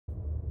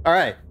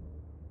Alright.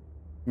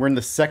 We're in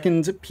the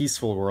second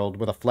peaceful world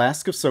with a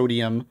flask of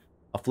sodium,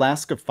 a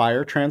flask of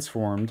fire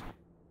transformed,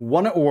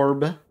 one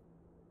orb,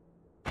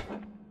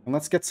 and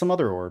let's get some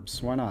other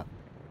orbs. Why not?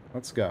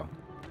 Let's go.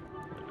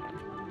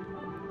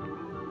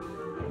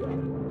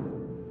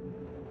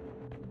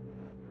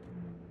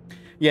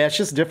 Yeah, it's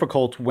just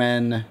difficult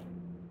when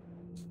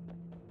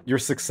your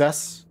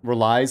success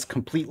relies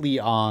completely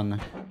on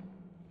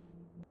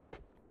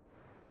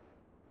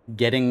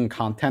getting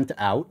content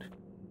out,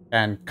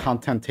 and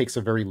content takes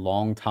a very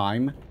long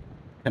time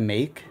to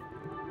make.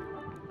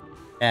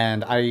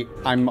 And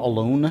I'm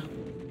alone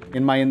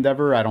in my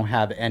endeavor. I don't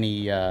have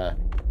any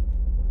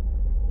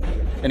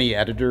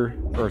editor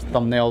or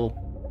thumbnail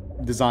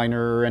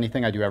designer or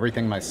anything. I do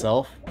everything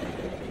myself.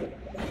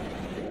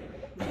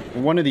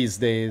 One of these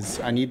days,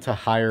 I need to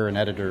hire an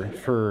editor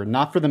for,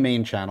 not for the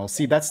main channel.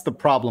 See, that's the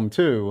problem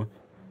too.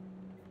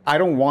 I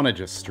don't want to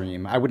just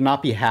stream. I would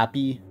not be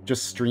happy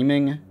just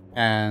streaming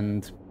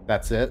and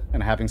that's it,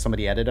 and having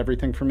somebody edit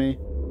everything for me.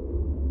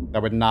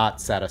 That would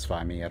not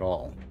satisfy me at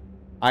all.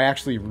 I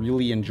actually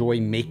really enjoy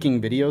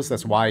making videos.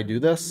 That's why I do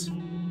this.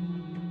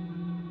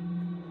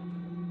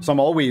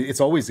 So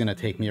it's always going to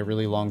take me a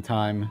really long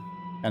time.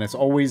 And it's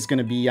always going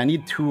to be, I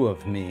need two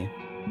of me.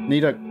 I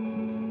need at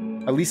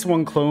least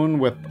one clone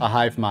with a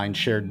hive mind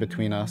shared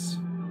between us.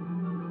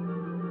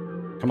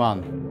 Come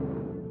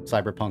on,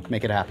 Cyberpunk,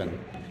 make it happen.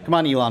 Come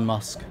on, Elon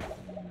Musk.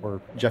 Or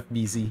Jeff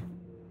Bezos.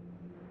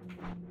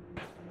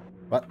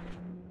 What?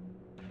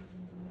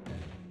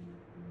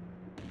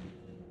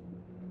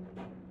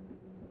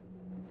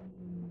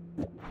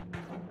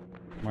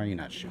 Why are you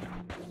not shooting?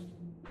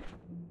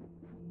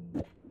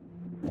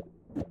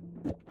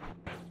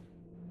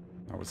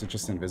 Oh, was it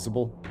just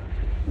invisible?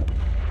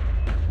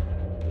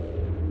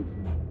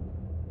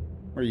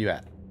 Where are you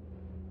at?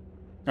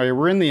 Oh, yeah,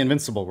 we're in the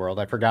invincible world.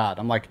 I forgot.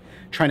 I'm like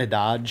trying to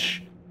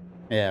dodge.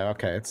 Yeah,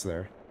 okay, it's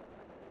there.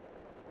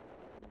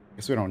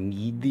 Guess we don't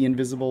need the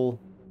invisible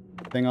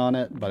thing on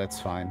it, but it's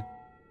fine.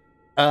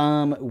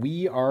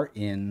 We are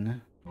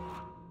in...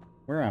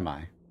 Where am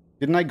I?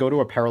 Didn't I go to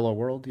a parallel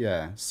world?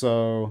 Yeah,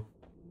 so...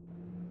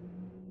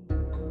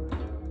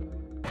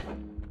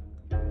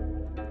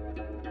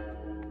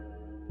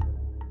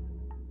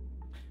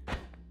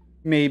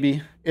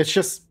 Maybe. It's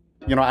just,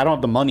 you know, I don't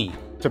have the money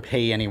to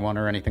pay anyone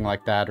or anything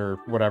like that or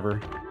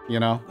whatever, you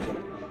know?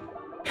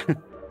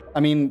 I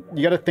mean,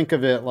 you gotta think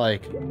of it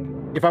like,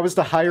 if I was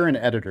to hire an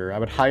editor, I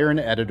would hire an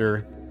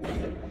editor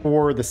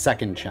for the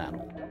second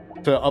channel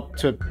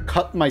to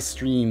cut my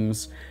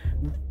streams,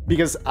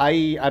 because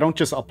I don't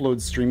just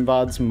upload stream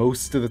VODs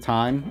most of the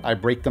time. I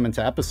break them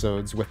into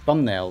episodes with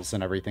thumbnails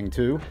and everything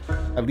too.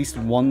 At least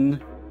one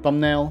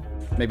thumbnail,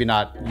 maybe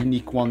not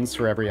unique ones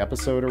for every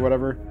episode or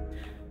whatever.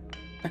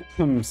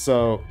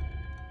 So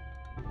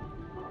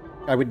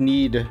I would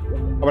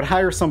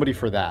hire somebody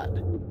for that,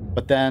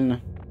 but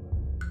then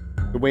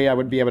the way I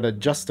would be able to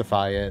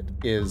justify it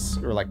is,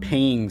 or like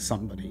paying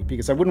somebody,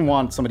 because I wouldn't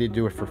want somebody to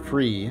do it for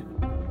free.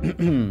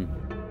 The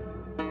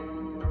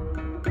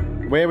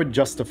way I would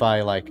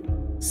justify like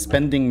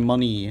spending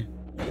money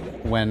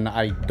when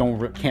I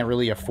can't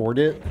really afford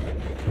it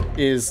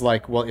is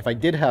like, well, if I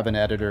did have an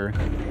editor,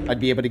 I'd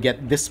be able to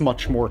get this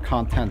much more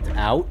content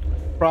out,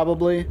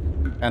 probably,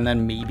 and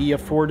then maybe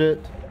afford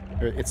it.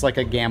 It's like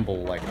a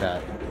gamble like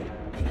that.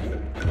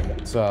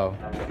 So,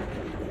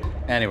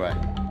 anyway.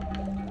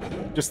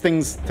 Just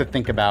things to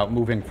think about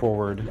moving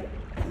forward.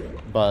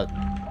 But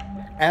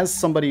as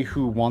somebody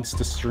who wants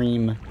to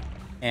stream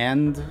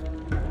and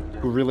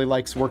who really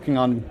likes working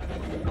on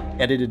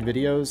edited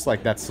videos,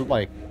 like that's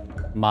like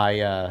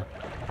my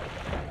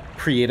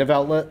creative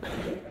outlet.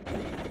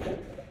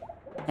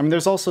 I mean,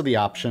 there's also the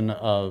option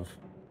of...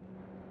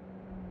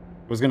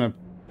 Let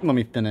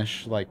me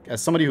finish. Like,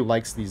 as somebody who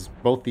likes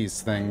both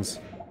these things,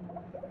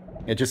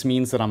 it just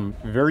means that I'm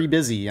very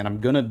busy, and I'm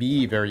gonna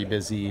be very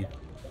busy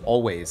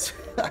always.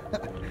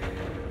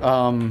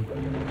 But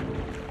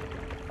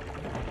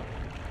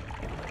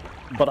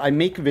I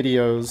make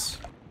videos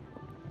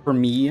for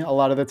me a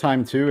lot of the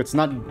time too. It's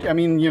not, I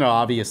mean, you know,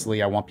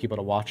 obviously I want people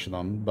to watch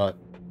them, but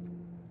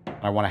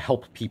I want to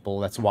help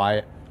people. That's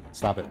why,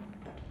 stop it.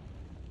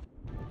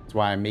 That's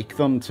why I make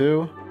them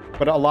too.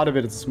 But a lot of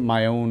it is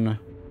my own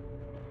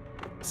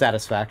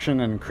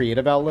satisfaction and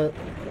creative outlet.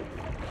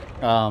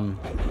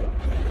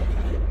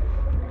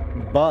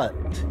 But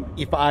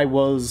if I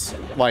was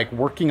like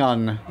working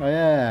on, oh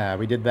yeah,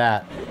 we did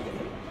that.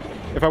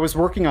 If I was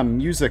working on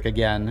music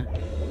again,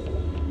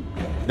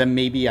 then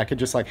maybe I could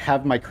just like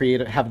have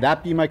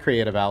that be my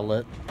creative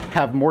outlet,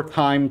 have more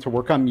time to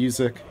work on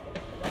music,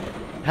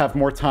 have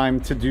more time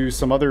to do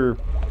some other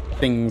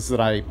things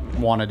that I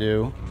want to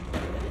do,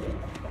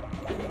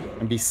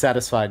 and be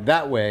satisfied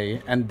that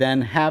way, and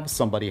then have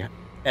somebody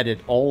edit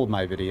all of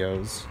my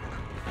videos,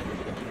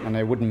 and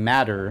it wouldn't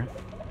matter.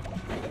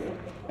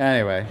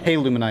 Anyway, hey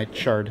Luminite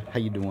Shard, how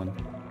you doing?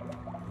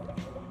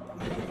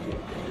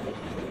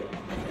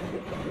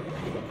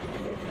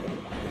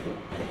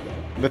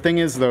 The thing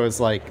is, though, is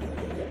like...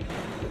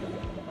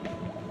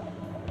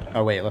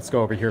 Oh wait, let's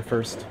go over here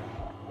first.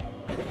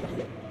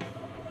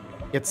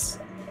 it's...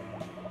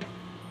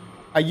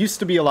 I used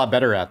to be a lot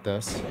better at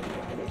this.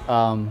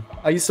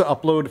 I used to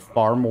upload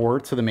far more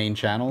to the main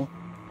channel.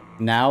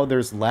 Now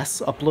there's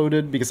less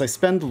uploaded because I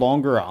spend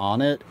longer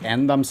on it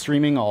and I'm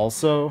streaming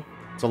also.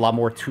 It's a lot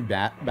more to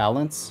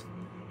balance.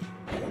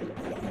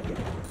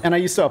 And I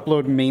used to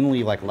upload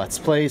mainly like Let's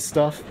Play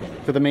stuff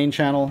to the main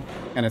channel,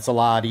 and it's a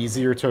lot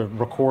easier to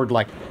record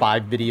like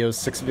 5 videos,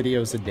 6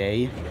 videos a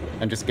day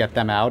and just get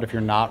them out if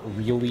you're not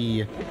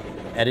really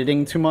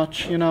editing too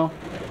much, you know?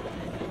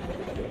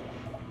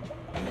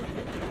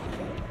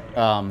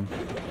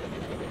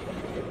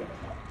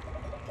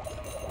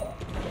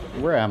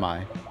 Where am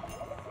I?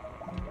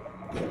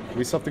 Do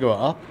we still have to go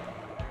up?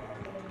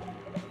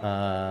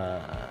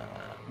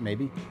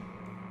 Maybe?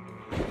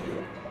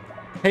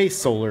 Hey,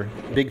 Solar.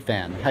 Big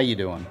fan. How you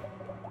doing?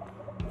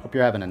 Hope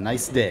you're having a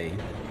nice day.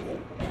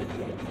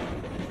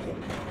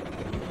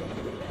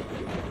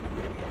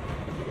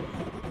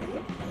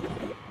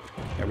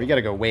 Yeah, we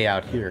gotta go way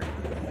out here.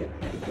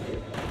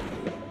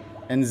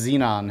 And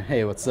Xenon,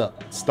 hey, what's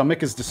up?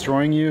 Stomach is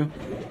destroying you?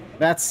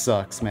 That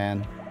sucks,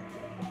 man.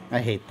 I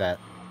hate that.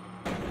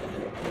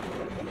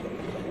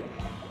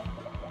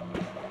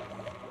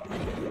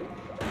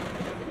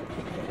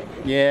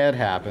 Yeah, it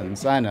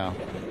happens. I know.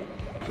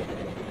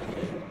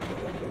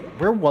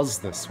 Where was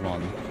this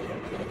one?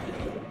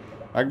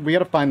 We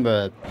gotta find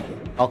the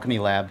alchemy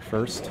lab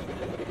first.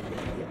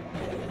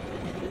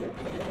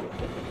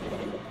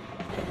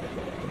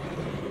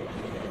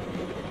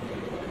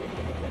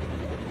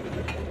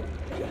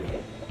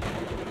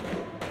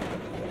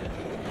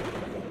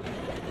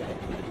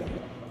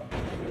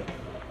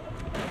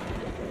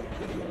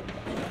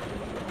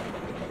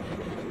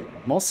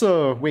 I'm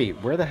also...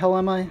 Wait, where the hell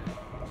am I?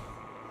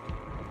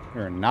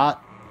 We're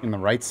not in the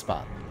right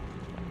spot.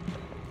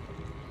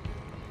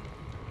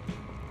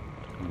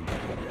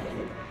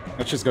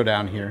 Let's just go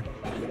down here.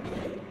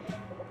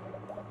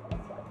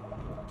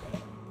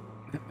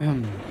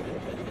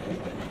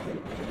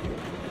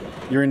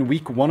 You're in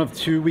week 1 of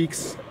 2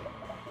 weeks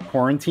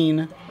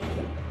quarantine?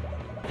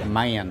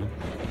 Man.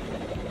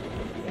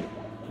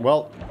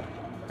 Well,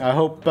 I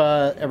hope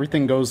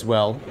everything goes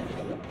well.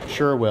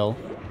 Sure will.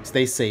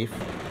 Stay safe.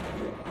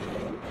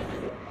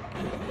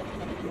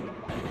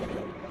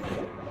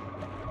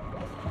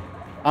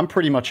 I'm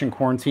pretty much in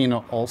quarantine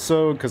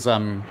also, because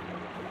I'm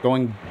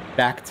going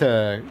back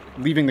to...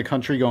 leaving the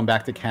country, going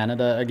back to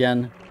Canada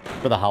again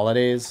for the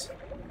holidays.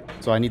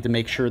 So I need to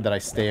make sure that I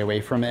stay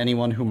away from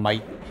anyone who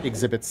might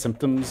exhibit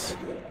symptoms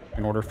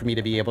in order for me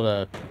to be able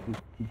to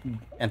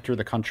enter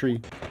the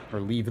country or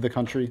leave the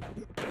country.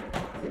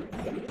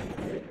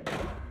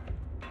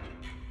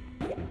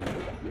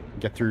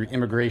 Get through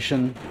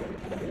immigration.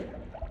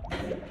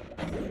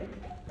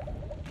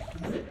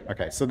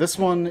 Okay, so this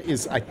one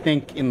is, I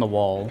think, in the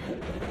wall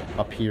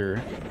up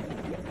here.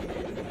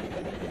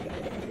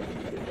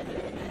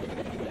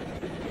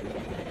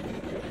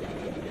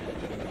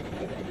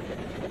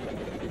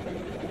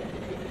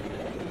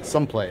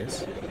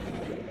 Someplace.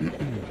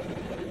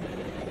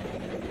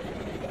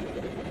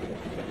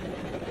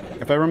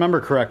 If I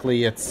remember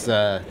correctly, it's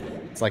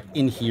like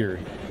in here.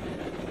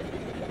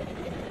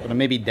 But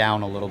maybe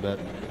down a little bit.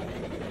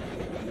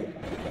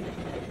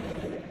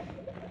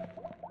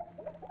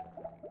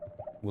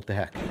 What the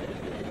heck?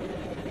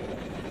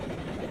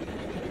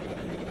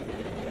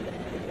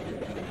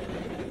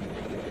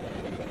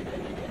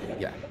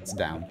 Yeah, it's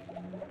down.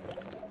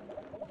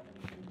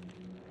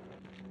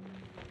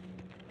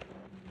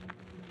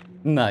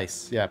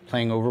 Nice. Yeah,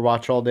 playing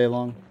Overwatch all day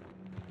long.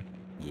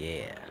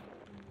 Yeah.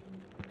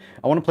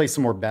 I want to play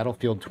some more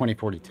Battlefield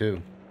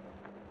 2042.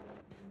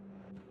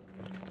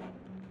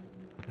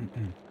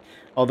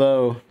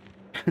 Although...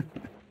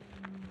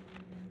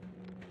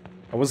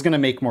 I was gonna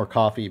make more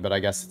coffee, but I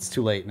guess it's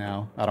too late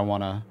now. I don't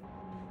wanna...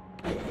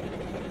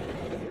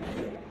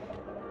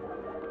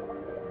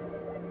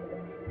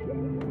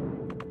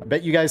 I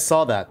bet you guys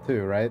saw that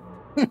too, right?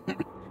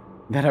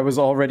 That I was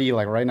already,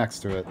 like, right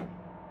next to it.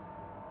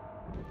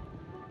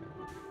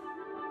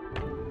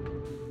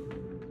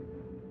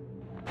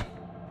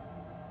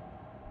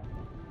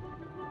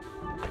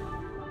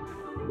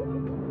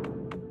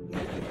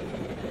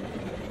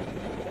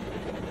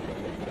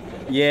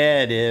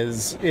 Yeah, it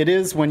is. It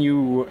is when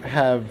you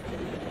have...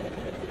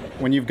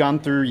 when you've gone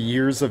through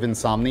years of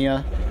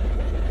insomnia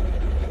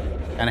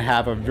and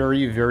have a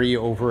very, very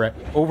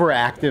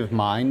overactive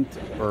mind,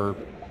 or...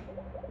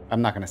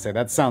 I'm not gonna say,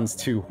 that sounds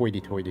too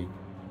hoity-toity. You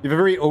have a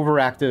very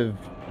overactive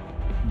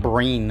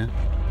brain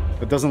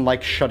that doesn't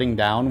like shutting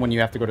down when you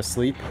have to go to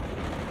sleep.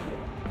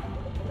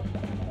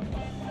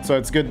 So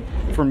it's good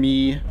for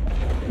me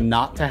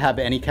not to have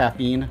any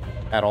caffeine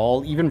at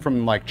all, even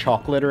from, like,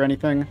 chocolate or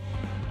anything.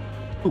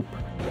 Poop.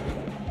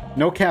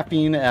 No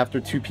caffeine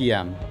after 2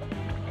 p.m.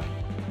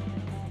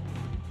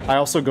 I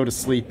also go to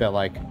sleep at,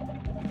 like,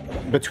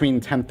 between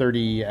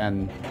 10:30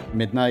 and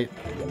midnight.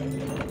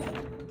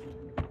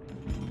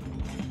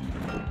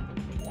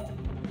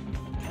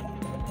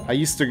 I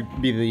used to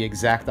be the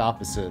exact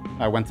opposite.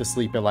 I went to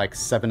sleep at, like,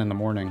 7 in the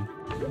morning.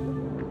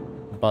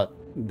 But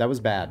that was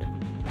bad.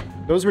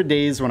 Those were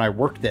days when I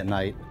worked at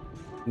night.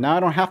 Now I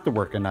don't have to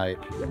work at night,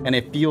 and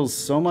it feels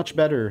so much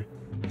better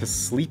to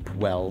sleep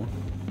well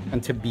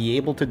and to be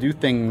able to do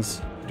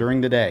things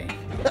during the day.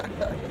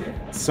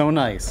 So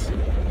nice.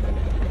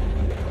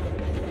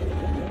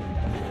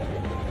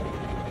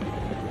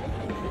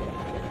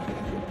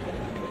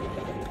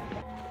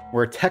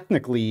 We're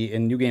technically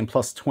in New Game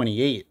Plus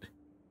 28,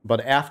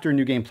 but after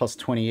New Game Plus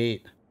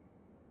 28,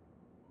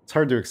 it's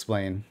hard to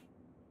explain.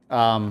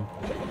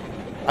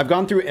 I've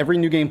gone through every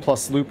New Game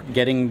Plus loop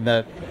getting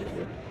the...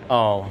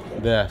 Oh,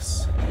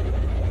 this.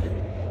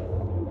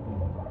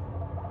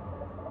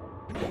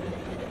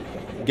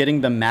 Getting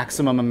the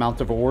maximum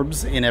amount of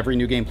orbs in every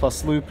New Game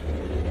Plus loop.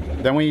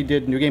 Then we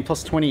did New Game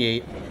Plus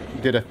 28,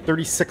 did a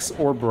 36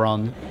 orb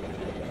run,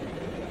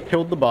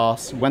 killed the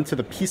boss, went to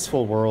the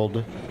peaceful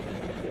world,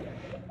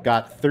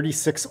 got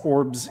 36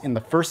 orbs in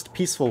the first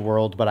peaceful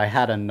world, but I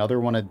had another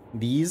one of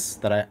these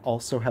that I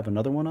also have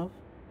another one of.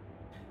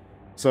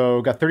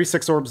 So got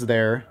 36 orbs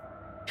there,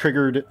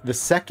 triggered the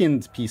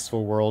second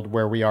peaceful world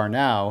where we are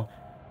now.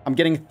 I'm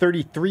getting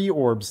 33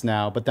 orbs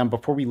now, but then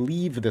before we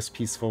leave this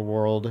peaceful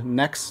world,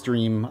 next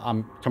stream,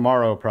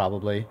 tomorrow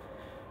probably,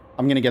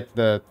 I'm going to get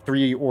the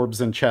 3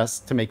 orbs and chests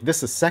to make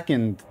this a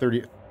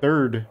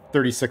third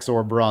 36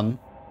 orb run.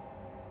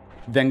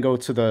 Then go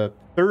to the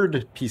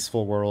third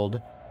peaceful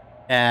world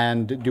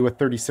and do a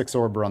 36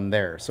 orb run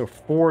there. So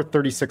 4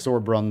 36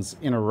 orb runs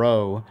in a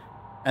row.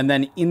 And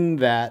then in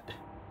that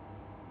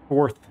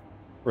fourth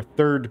or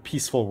third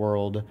peaceful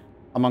world,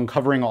 I'm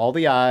uncovering all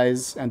the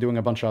eyes and doing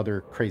a bunch of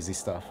other crazy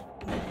stuff.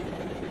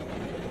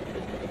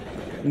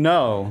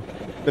 No,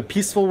 the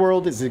peaceful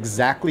world is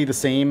exactly the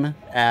same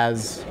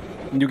as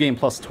New Game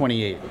Plus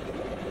 28.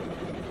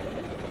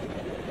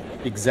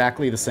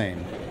 Exactly the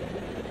same.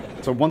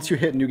 So once you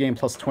hit New Game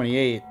Plus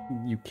 28,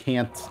 you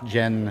can't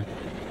gen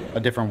a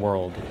different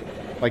world.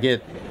 Like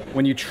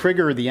when you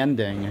trigger the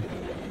ending,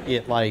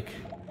 it like,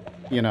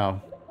 you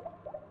know,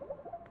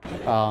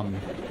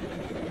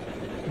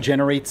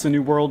 generates a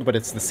new world, but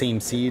it's the same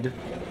seed.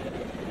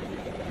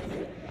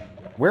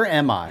 Where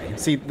am I?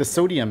 See, the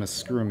sodium is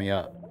screwing me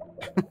up.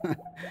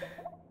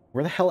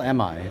 Where the hell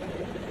am I?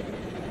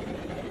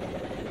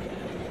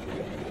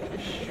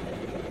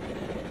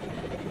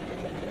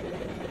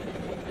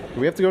 Do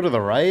we have to go to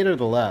the right or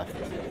the left?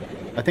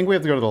 I think we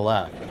have to go to the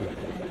left.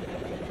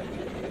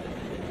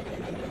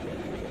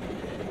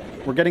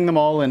 We're getting them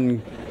all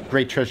in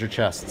great treasure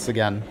chests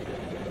again.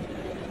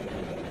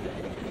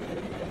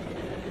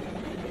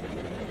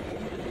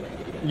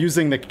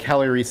 Using the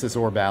Calyresis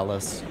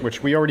Orbalis,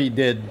 which we already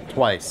did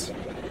twice.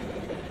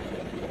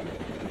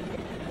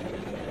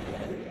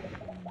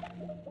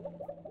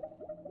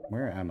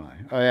 Where am I?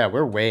 Oh yeah,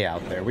 we're way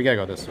out there. We gotta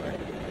go this way.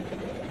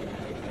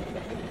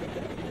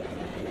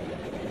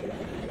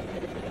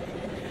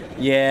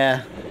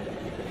 Yeah.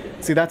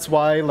 See, that's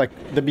why, like,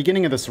 the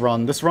beginning of this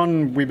run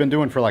we've been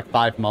doing for like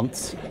 5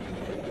 months.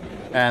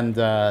 And,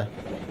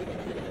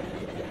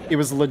 it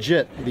was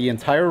legit the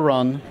entire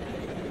run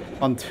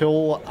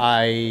until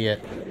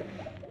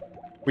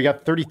we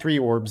got 33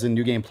 orbs in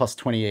New Game Plus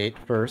 28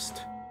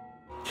 first.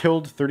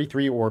 Killed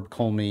 33 orb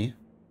Colmy.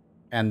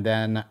 And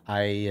then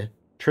I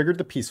triggered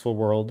the peaceful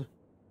world.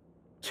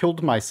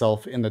 Killed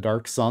myself in the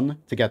Dark Sun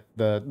to get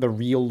the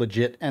real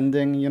legit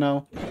ending, you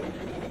know?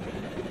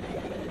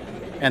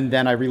 And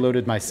then I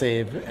reloaded my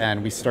save,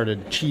 and we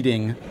started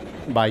cheating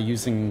by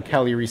using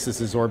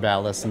Calyresis'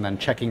 Orbalis and then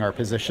checking our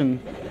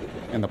position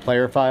in the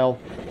player file.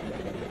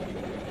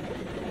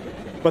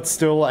 But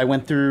still, I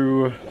went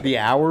through the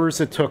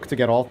hours it took to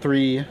get all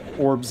 3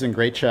 orbs in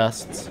great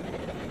chests.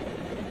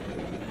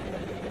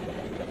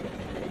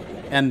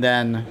 And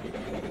then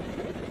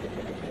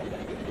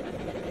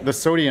the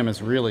sodium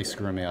is really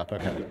screwing me up.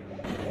 Okay.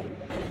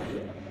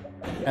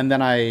 And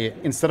then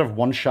instead of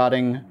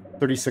one-shotting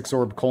 36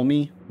 orb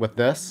Colmy with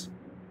this,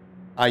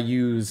 I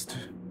used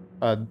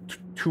a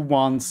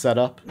 2-wand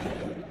setup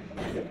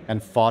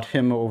and fought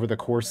him over the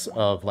course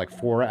of like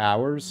 4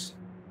 hours.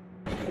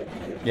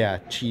 Yeah,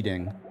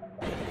 cheating.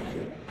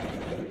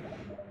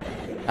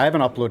 I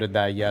haven't uploaded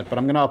that yet, but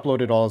I'm gonna upload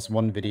it all as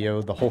one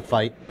video, the whole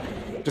fight.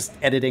 Just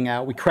editing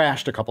out. We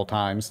crashed a couple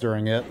times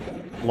during it.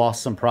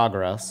 Lost some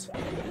progress.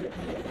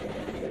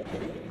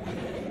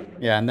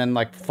 Yeah, and then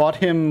like fought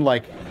him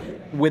like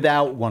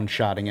without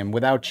one-shotting him,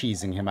 without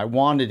cheesing him. I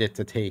wanted it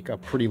to take a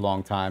pretty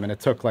long time, and it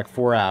took like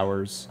 4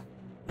 hours.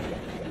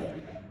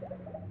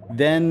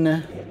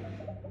 Then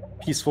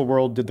Peaceful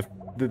World did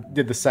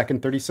the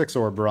second 36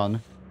 orb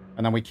run,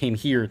 and then we came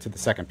here to the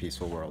second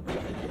Peaceful World.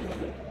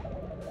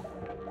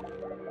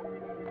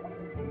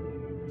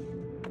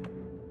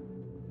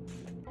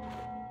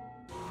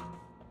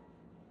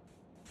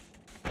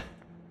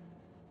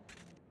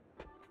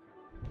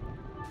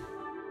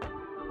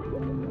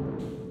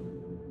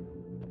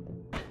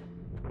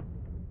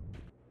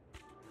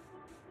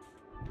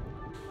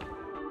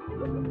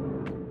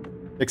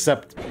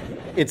 Except,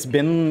 it's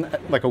been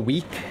like a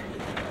week.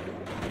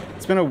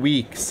 It's been a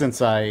week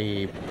since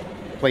I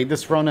played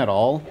this run at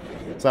all,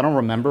 so I don't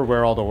remember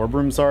where all the orb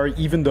rooms are,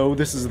 even though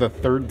this is the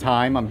 3rd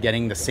time I'm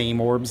getting the same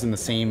orbs in the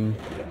same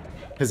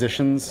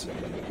positions.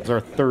 It's our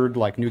third,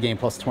 like, new game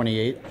plus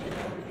 28.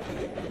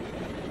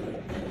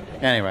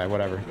 Anyway,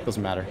 whatever.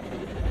 Doesn't matter.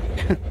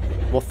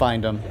 We'll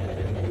find them.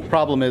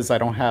 Problem is, I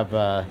don't have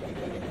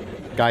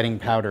guiding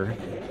powder.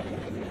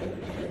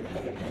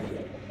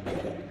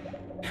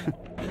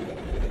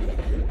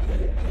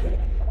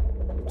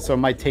 So it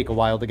might take a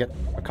while to get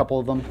a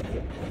couple of them.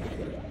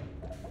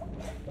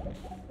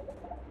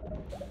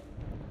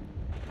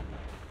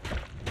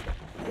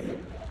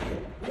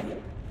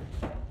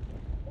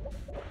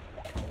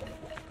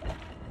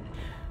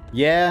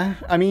 Yeah,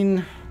 I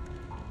mean,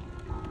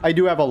 I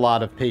do have a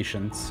lot of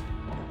patience.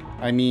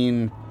 I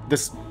mean,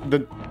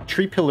 the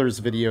Tree Pillars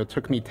video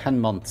took me 10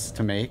 months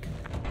to make.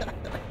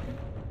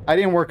 I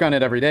didn't work on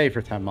it every day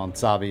for 10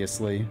 months,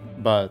 obviously,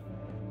 but...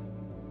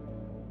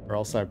 Or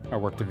else I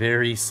worked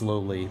very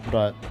slowly,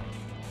 but...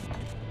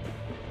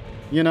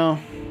 You know,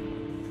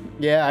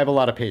 yeah, I have a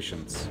lot of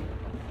patience.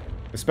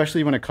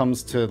 Especially when it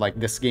comes to, like,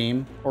 this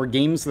game, or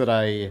games that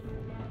I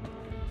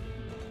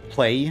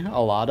play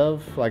a lot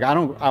of. Like,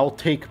 I'll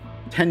take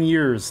 10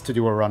 years to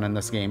do a run in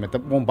this game. It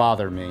won't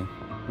bother me.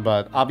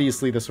 But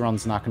obviously this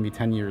run's not going to be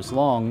 10 years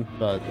long,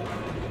 but,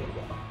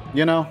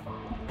 you know,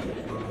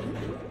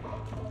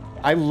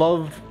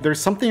 there's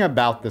something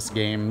about this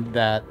game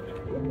that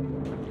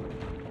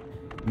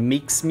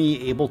makes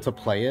me able to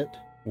play it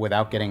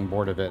without getting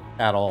bored of it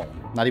at all.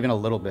 Not even a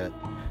little bit.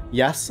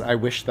 Yes, I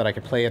wish that I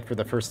could play it for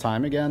the first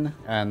time again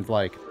and,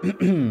 like,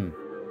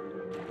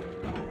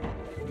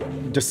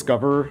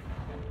 discover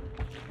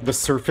the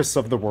surface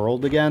of the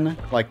world again.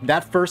 Like,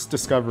 that first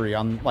discovery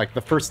on, like, the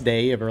first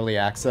day of early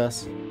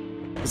access.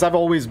 Because I've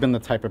always been the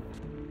type of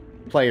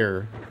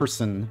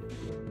person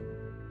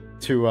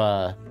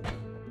to,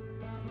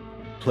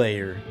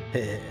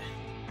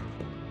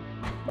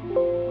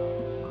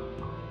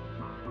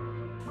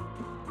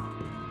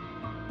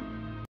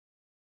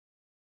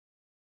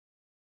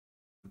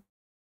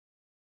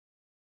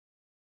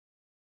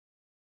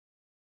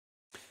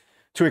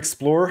 to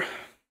explore,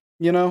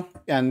 you know,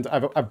 and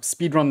I've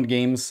speedrun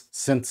games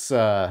since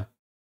the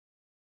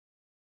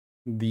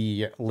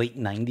late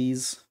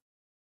 90s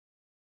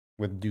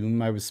with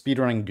Doom. I was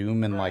speedrunning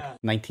Doom in like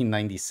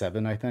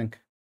 1997, I think.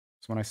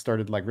 That's when I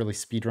started like really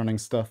speedrunning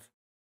stuff.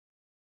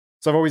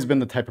 So I've always been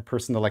the type of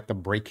person to like to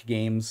break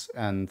games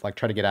and like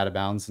try to get out of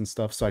bounds and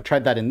stuff. So I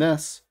tried that in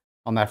this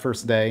on that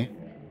first day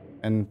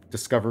and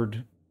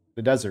discovered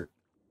the desert.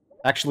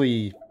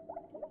 Actually,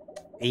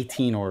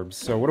 18 orbs.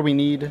 So what do we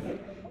need?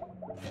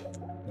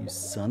 You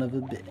son of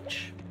a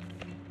bitch.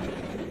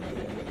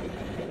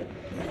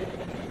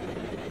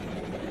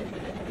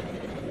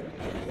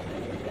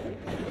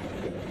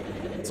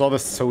 It's all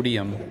this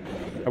sodium.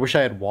 I wish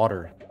I had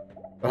water.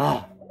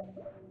 Ugh.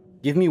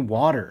 Give me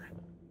water.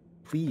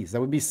 Please,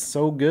 that would be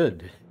so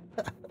good.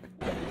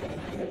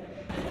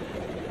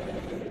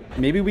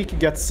 Maybe we could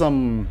get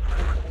some...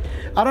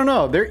 I don't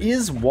know, there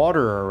is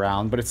water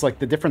around, but it's like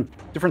the different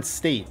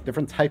state,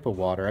 different type of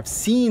water. I've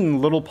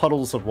seen little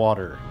puddles of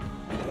water.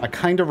 I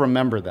kind of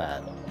remember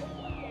that.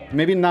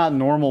 Maybe not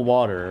normal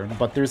water,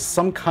 but there's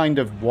some kind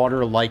of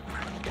water-like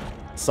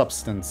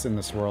substance in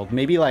this world.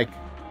 Maybe like...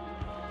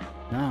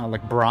 nah,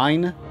 like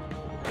brine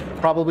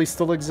probably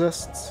still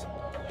exists.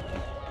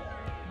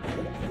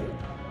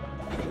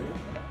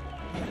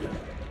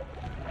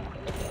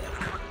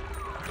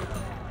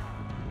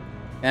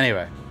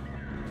 Anyway.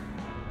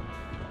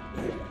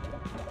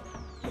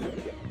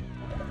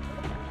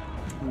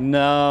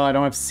 No, I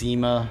don't have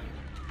SEMA.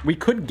 We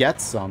could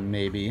get some,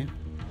 maybe.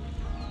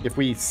 If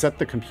we set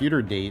the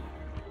computer date.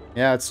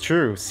 Yeah, it's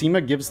true.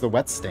 SEMA gives the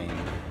wet stain.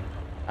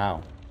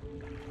 Ow.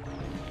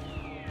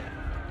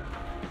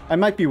 I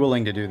might be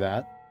willing to do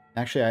that.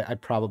 Actually, I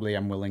probably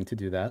am willing to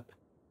do that.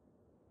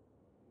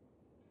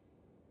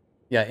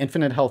 Yeah,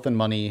 infinite health and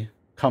money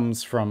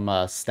comes from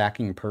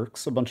stacking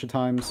perks a bunch of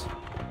times.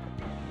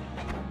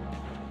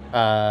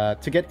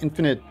 To get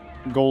infinite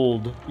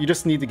gold, you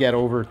just need to get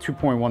over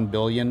 2.1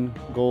 billion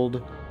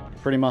gold,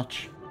 pretty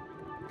much.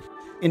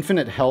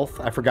 Infinite health,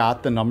 I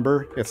forgot the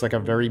number. It's like a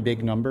very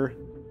big number.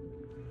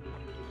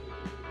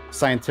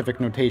 Scientific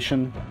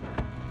notation.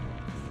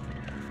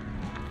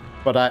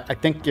 But I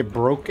think it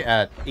broke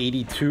at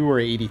 82 or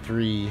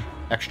 83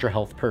 extra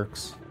health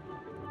perks.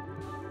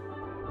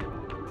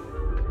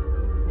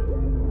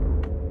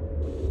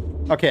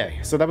 Okay,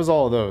 so that was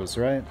all of those,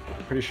 right?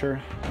 Pretty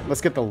sure. Let's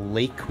get the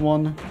lake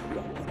one.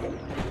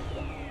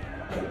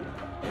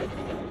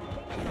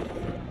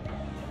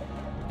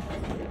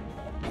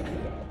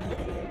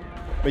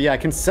 But yeah, I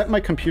can set my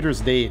computer's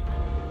date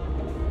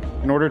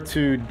in order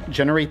to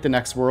generate the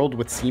next world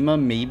with SEMA,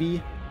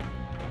 maybe.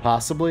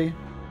 Possibly.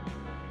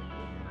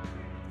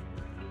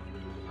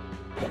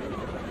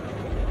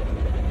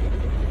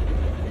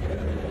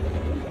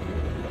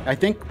 I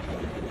think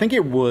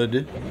it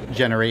would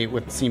generate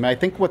with SEMA. I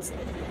think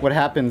what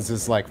happens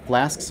is like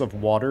flasks of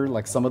water,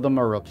 like some of them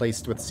are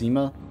replaced with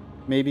SEMA,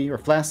 maybe, or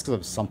flasks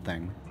of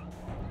something.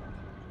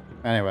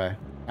 Anyway,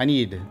 I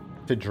need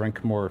to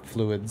drink more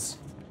fluids.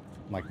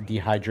 I'm like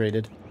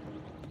dehydrated.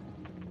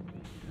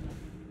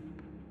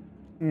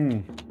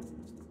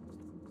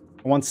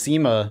 I want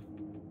SEMA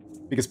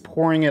because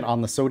pouring it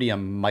on the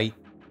sodium might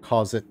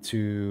cause it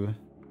to...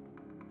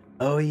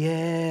 Oh,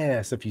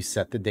 yes, if you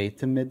set the date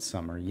to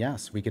midsummer.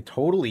 Yes, we could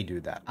totally do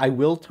that. I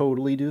will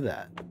totally do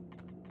that.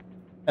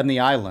 And the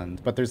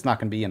island, but there's not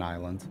going to be an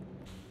island.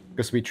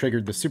 Because we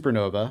triggered the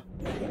supernova.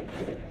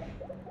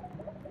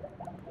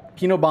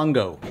 Pino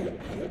Bongo,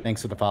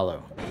 thanks for the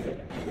follow.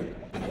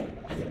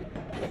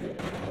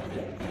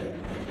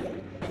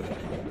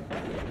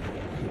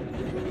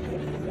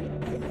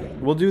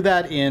 We'll do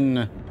that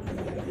in...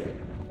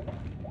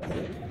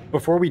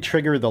 before we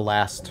trigger the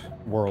last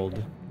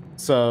world.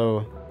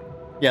 So,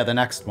 yeah, the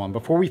next one.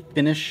 Before we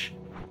finish...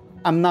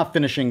 I'm not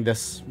finishing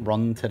this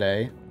run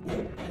today.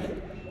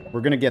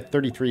 We're gonna get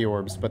 33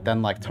 orbs, but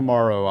then, like,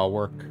 tomorrow I'll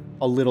work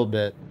a little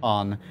bit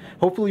on...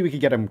 Hopefully we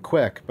could get them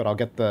quick, but I'll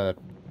get the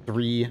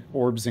 3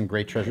 orbs and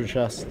great treasure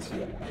chests.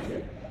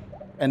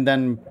 And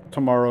then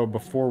tomorrow,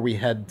 before we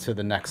head to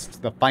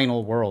the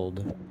final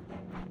world,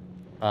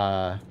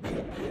 I'll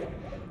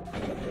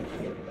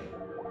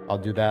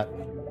do that.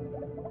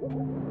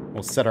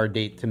 We'll set our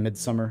date to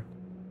midsummer.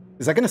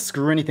 Is that going to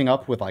screw anything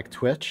up with, like,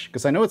 Twitch?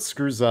 Because I know it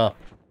screws up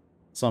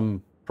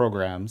some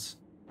programs,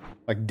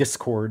 like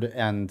Discord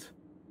and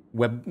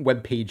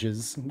web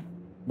pages.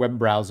 Web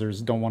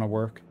browsers don't want to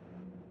work.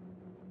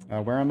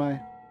 Where am I?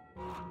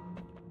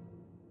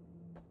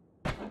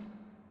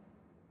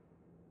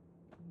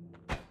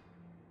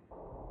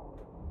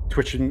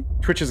 Twitch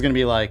is going to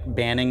be, like,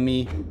 banning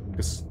me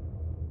because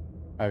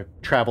I've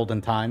traveled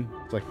in time.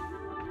 It's like,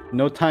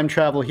 no time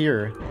travel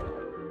here.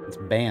 It's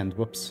banned.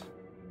 Whoops.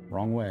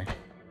 Wrong way.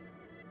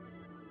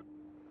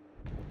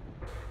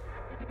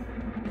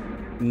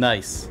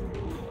 Nice.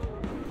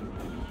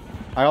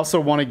 I also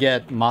want to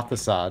get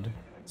Mathasad,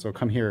 so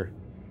come here.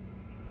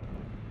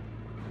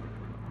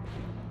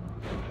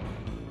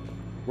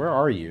 Where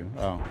are you?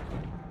 Oh.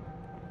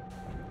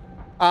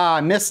 Ah,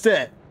 I missed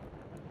it!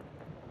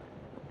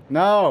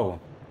 No!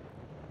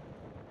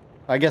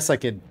 I guess I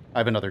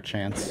have another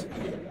chance.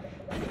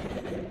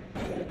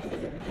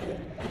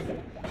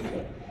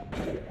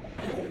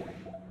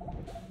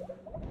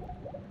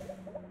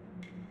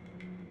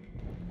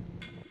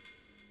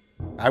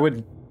 I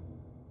would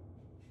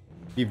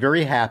be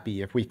very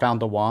happy if we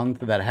found a wand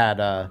that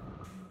had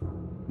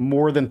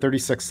more than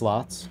 36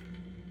 slots.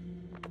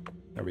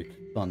 That'd be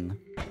fun.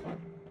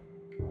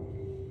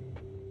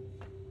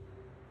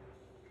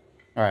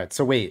 Alright,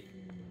 so wait.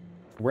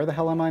 Where the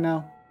hell am I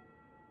now?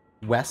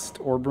 West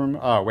orb room?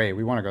 Oh, wait,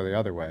 we want to go the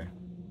other way.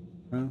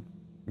 Huh?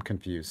 I'm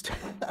confused.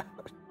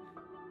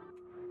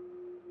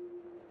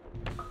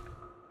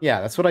 Yeah,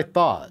 that's what I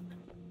thought.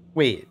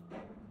 Wait,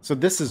 so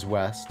this is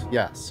west?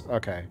 Yes,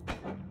 okay.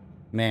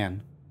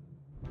 Man.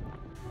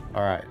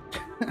 Alright.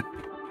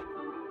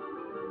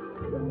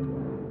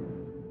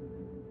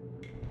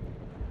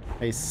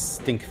 Hey,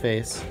 stink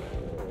face.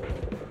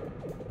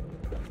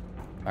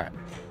 Alright.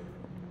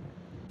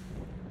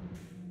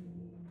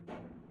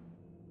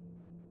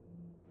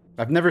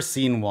 I've never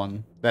seen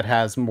one that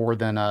has more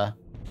than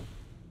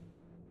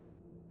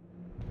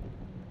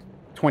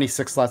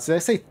 26 slots. Did I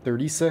say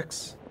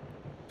 36?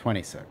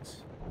 26.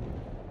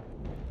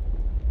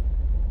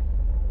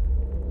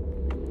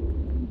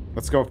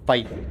 Let's go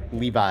fight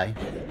Levi.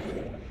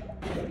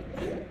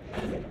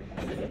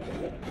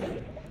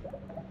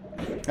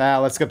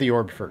 Let's get the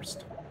orb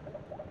first.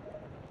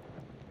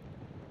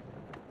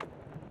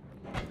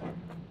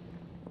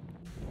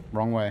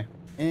 Wrong way.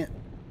 Eh.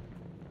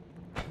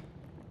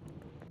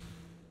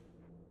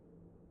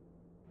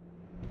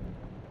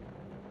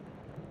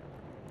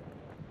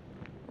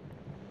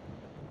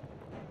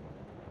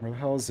 Where the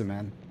hell is it,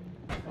 man?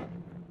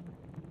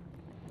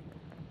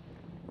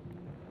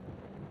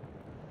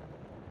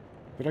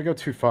 Did I go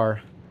too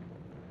far?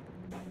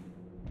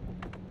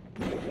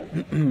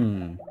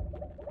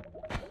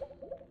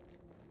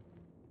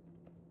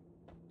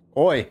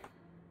 Oi!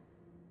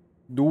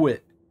 Do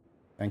it.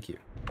 Thank you.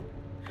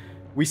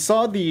 We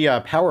saw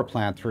the power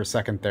plant for a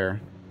second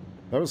there.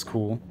 That was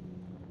cool.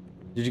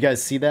 Did you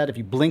guys see that? If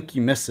you blink,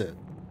 you miss it.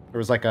 There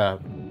was like a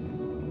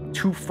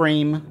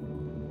 2-frame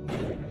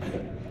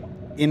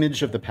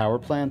image of the power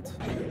plant.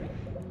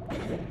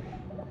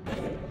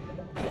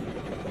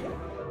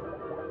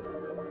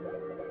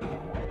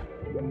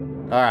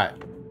 Alright,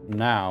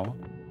 now,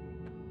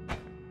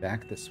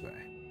 back this way.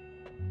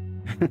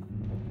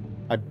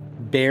 I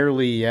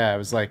barely, yeah, I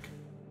was like,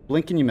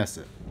 blink and you miss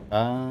it.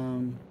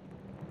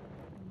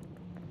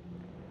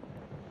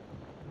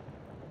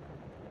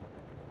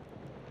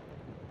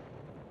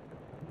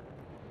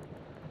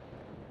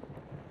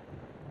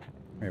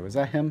 Wait, was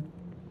that him?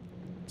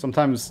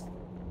 Sometimes,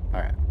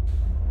 alright.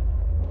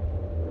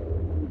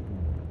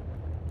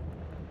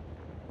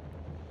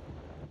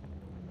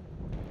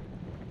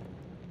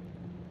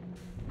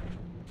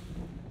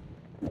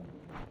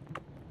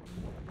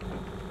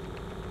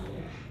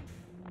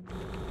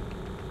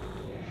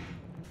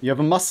 You have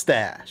a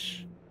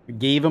mustache. We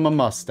gave him a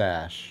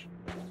mustache.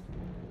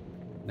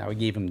 Now we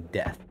gave him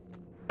death.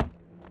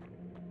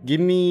 Give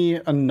me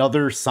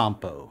another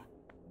Sampo.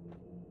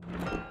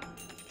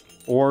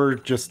 Or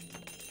just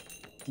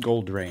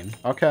Gold drain.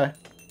 Okay.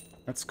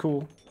 That's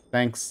cool.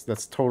 Thanks.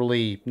 That's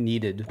totally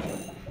needed.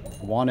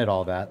 Wanted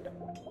all that.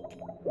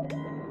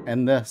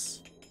 And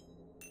this.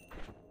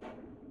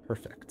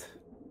 Perfect.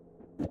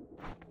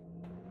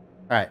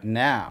 Alright,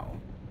 now.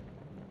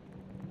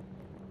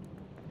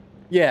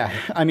 Yeah,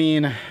 I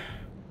mean,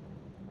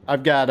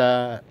 I've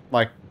got,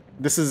 like,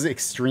 this is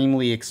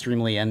extremely,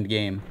 extremely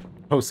endgame.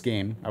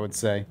 Post-game, I would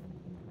say.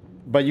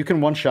 But you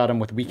can one-shot him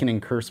with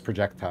Weakening Curse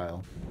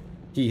projectile.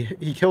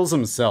 He kills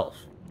himself.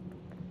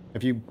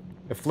 If you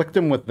afflict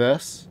him with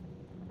this,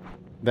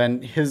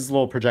 then his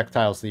little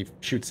projectiles that he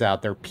shoots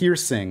out, they're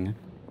piercing,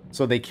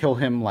 so they kill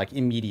him, like,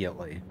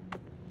 immediately.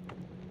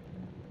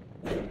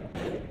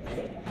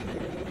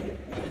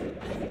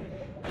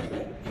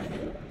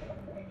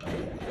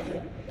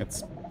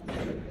 It's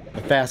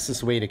the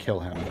fastest way to kill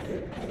him.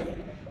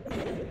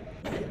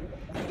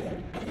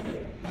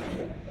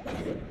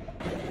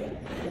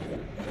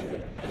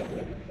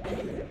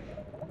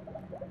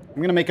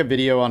 I'm gonna make a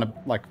video on,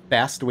 like,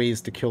 fast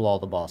ways to kill all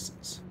the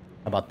bosses.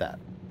 How about that?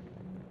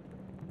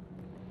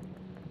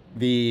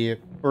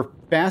 Or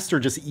fast or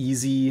just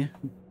easy,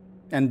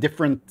 and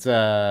different,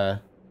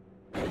 at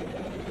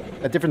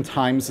different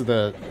times of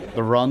the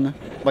run.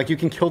 Like, you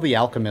can kill the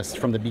alchemist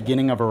from the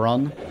beginning of a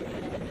run.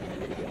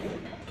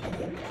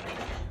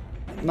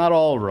 Not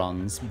all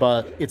runs,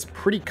 but it's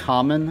pretty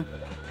common.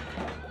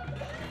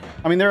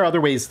 I mean, there are other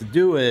ways to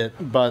do it,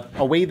 but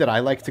a way that I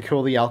like to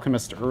kill the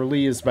alchemist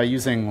early is by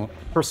using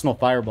personal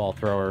fireball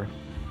thrower.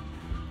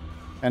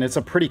 And it's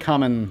a pretty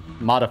common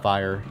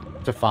modifier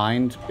to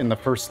find in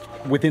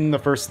within the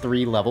first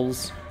 3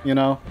 levels, you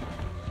know?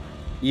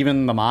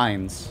 Even the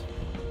mines,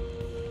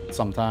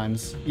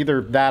 sometimes.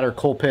 Either that or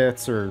coal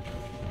pits or,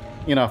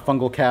 you know,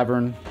 fungal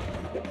cavern.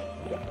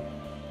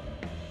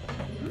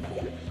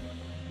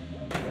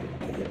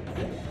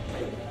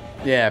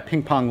 Yeah,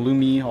 Ping Pong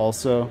Lumi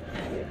also.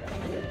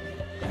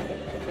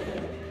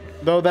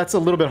 Though that's a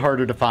little bit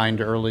harder to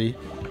find early.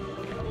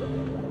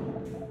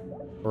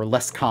 Or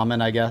less common,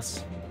 I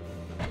guess.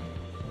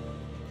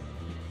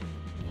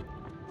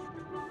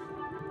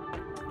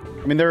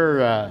 I mean,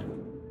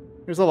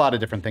 there's a lot of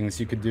different things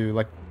you could do.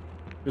 Like,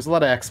 there's a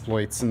lot of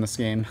exploits in this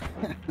game.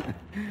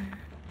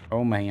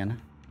 Oh,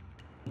 man.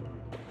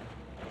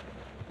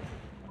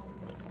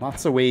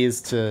 Lots of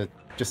ways to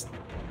just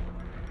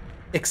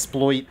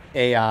exploit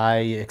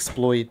AI,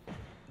 exploit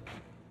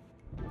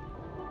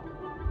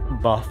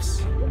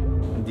buffs,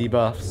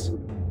 debuffs.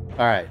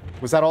 Alright,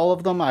 was that all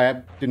of them?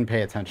 I didn't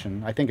pay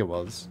attention. I think it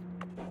was.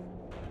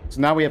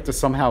 So now we have to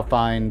somehow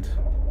find...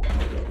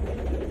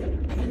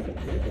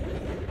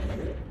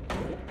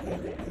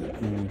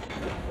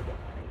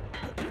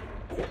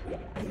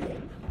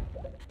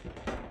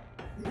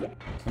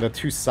 the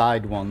 2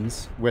 side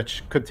ones,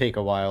 which could take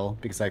a while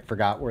because I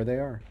forgot where they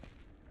are.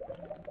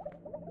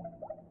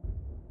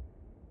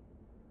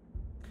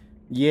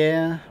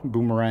 Yeah,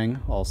 boomerang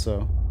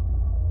also.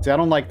 See, I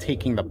don't like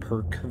taking the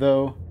perk,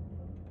 though.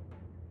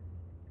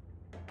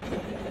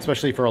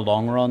 Especially for a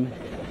long run.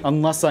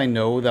 Unless I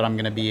know that I'm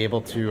going to be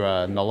able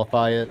to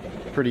nullify it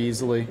pretty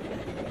easily.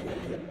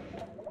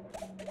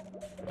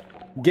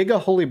 Giga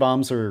Holy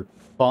Bombs are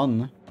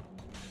fun.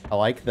 I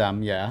like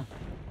them, yeah.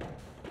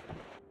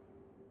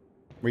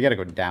 We gotta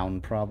go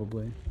down,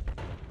 probably.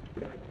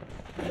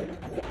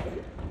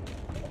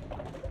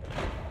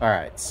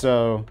 Alright,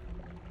 so...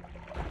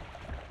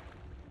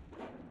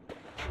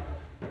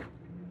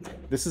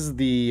 this is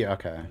the...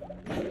 okay.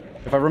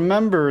 If I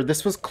remember,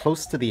 this was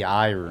close to the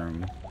eye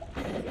room.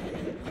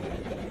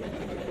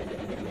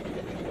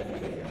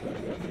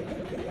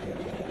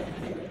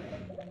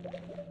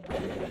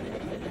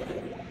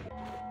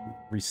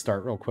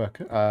 Restart real quick.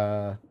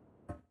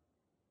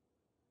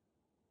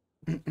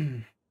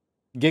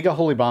 Giga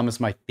Holy Bomb is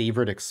my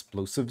favorite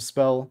explosive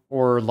spell.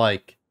 Or,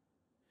 like,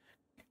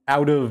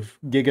 out of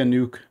Giga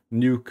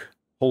Nuke,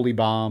 Holy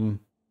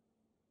Bomb.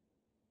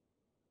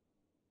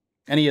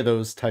 Any of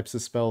those types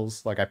of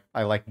spells. Like,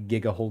 I like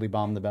Giga Holy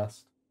Bomb the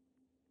best.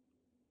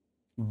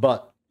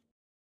 But...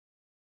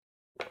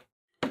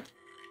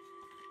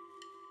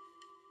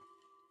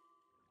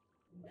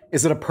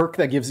 is it a perk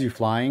that gives you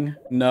flying?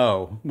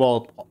 No.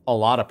 Well, a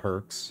lot of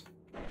perks.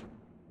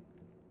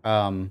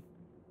 20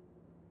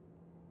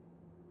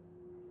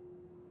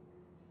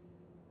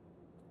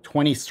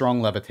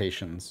 strong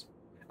levitations.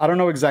 I don't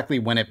know exactly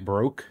when it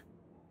broke,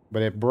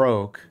 but it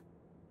broke.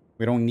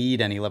 We don't need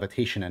any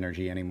levitation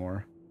energy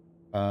anymore.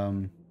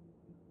 And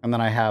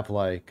then I have,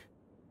 like,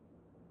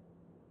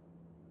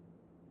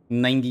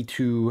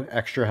 92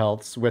 extra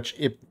healths, which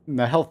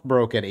the health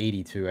broke at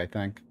 82, I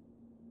think.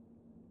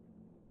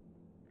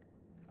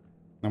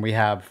 And we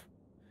have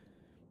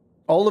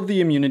all of the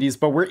immunities,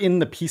 but we're in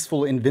the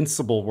peaceful,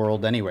 invincible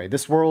world anyway.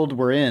 This world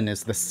we're in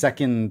is the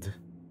second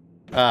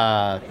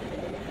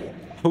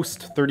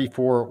post-34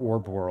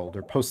 orb world,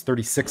 or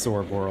post-36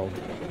 orb world.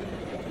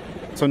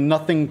 So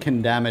nothing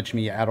can damage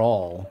me at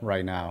all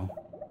right now.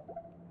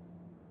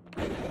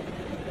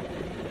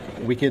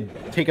 We could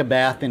take a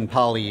bath in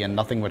Poly and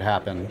nothing would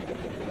happen,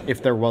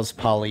 if there was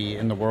Poly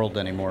in the world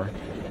anymore.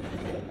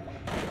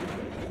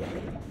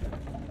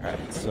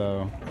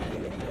 so...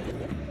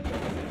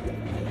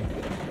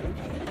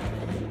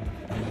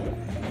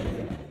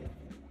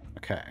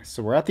 Okay,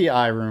 so we're at the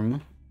eye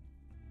room.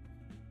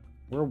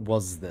 Where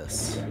was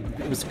this?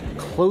 It was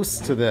close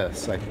to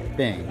this, I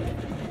think.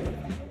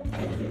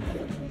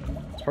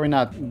 It's probably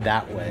not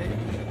that way.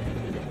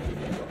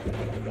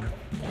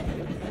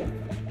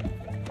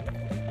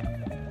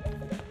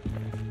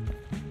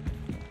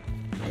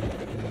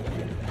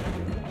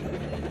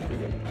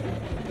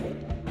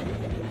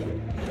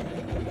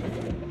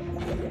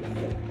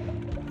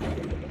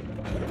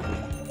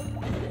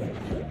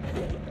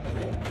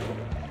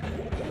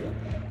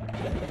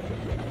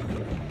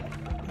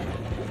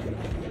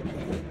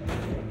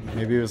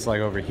 Maybe it was like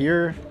over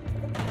here.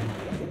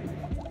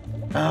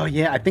 Oh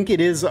yeah, I think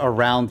it is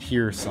around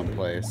here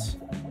someplace.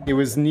 It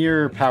was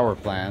near power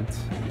plant.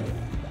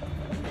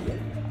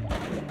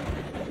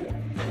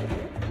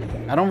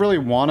 I don't really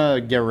want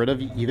to get rid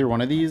of either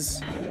one of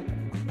these.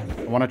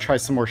 I want to try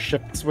some more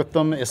shifts with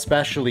them,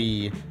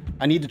 especially...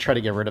 I need to try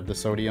to get rid of the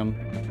sodium.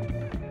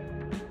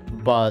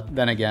 But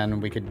then again,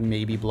 we could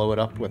maybe blow it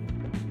up with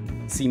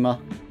SEMA.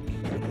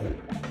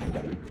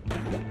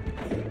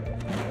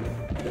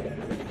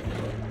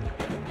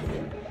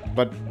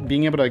 But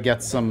being able to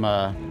get some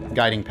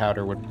guiding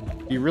powder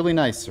would be really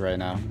nice right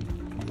now.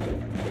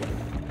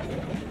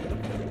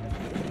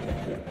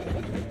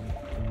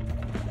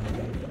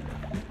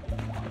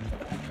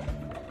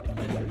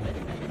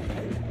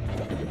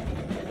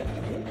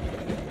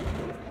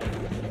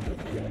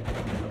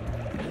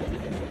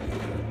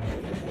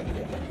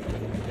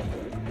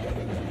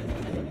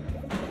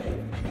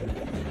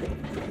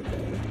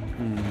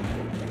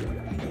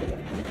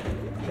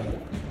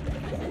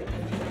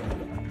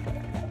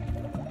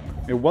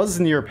 It was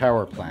near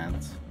power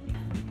plant.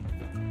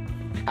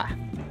 Ah. I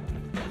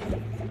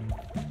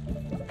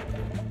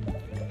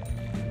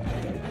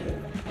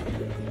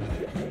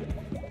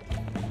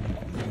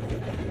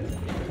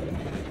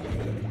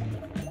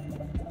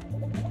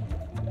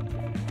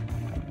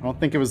don't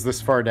think it was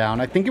this far down.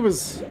 I think it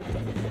was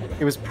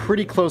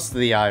pretty close to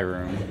the eye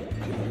room.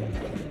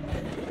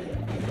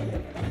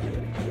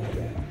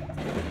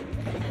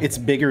 It's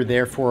bigger,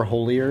 therefore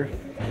holier.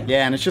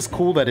 Yeah, and it's just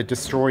cool that it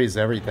destroys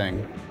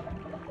everything.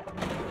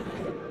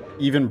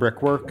 Even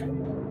brickwork.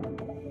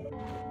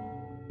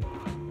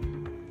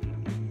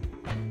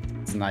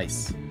 It's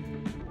nice.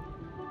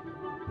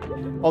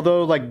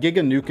 Although, like, Giga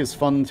Nuke is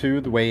fun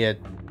too, the way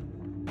it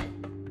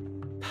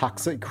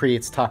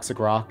creates toxic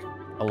rock.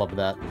 I love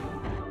that.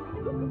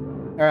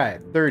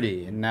 Alright,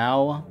 30. And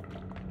now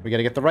we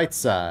gotta get the right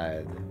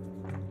side.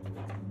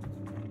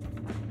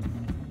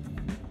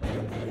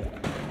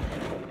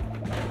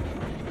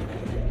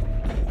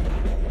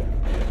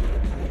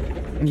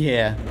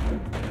 Yeah.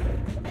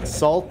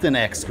 Salt and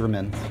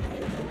excrement.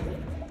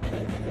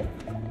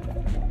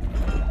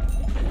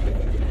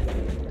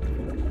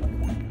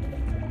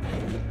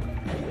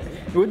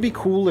 It would be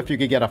cool if you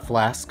could get a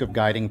flask of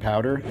guiding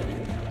powder.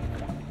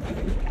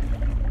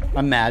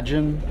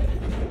 Imagine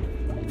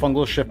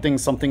fungal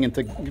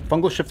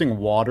shifting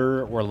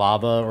water or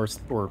lava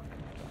or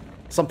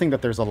something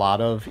that there's a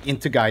lot of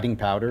into guiding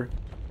powder.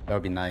 That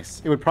would be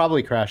nice. It would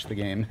probably crash the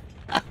game.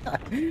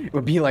 It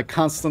would be like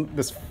constant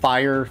this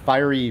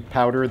fiery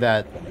powder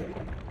that...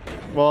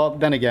 Well,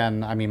 then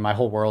again, I mean, my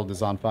whole world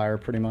is on fire,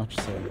 pretty much,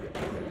 so...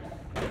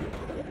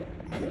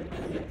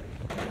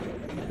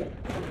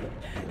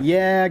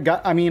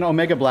 Yeah, I mean,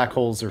 Omega black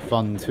holes are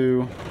fun,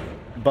 too.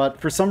 But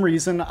for some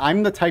reason,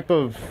 I'm the type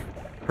of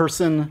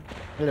person...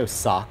 Hello,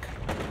 sock.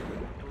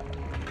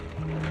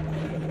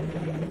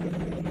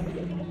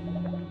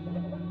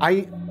 How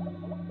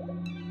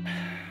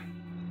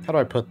do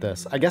I put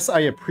this? I guess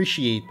I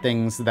appreciate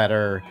things that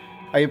are...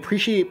 I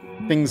appreciate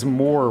things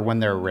more when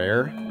they're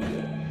rare.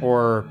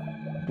 Or...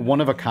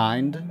 one of a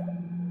kind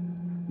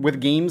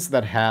with games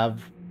that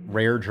have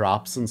rare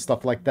drops and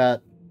stuff like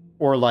that,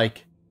 or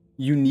like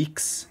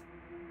uniques,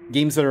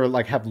 games that are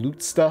like have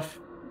loot stuff,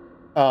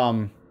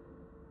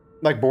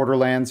 like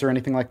Borderlands or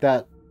anything like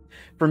that.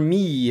 For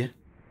me,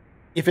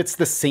 if it's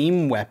the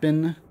same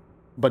weapon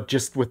but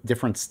just with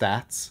different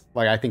stats,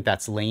 like I think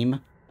that's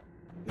lame.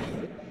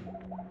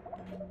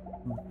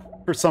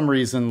 For some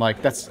reason,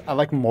 like I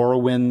like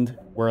Morrowind,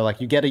 where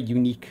like you get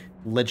a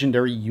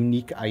legendary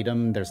unique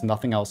item. There's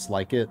nothing else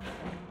like it.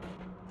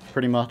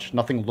 Pretty much.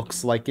 Nothing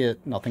looks like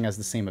it. Nothing has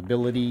the same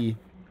ability.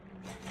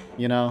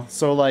 You know?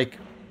 So, like,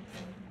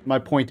 my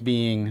point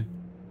being...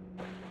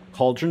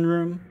 Cauldron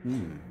room?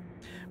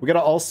 We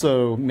gotta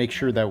also make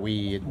sure that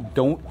we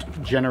don't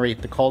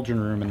generate the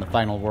cauldron room in the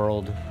final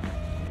world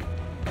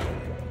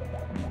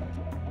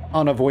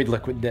on a void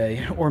liquid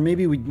day. Or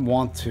maybe we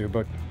want to,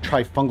 but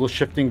try fungal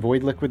shifting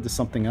void liquid to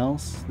something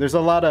else. There's a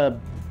lot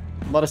of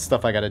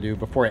stuff I gotta do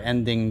before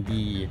ending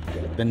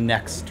the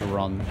next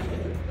run.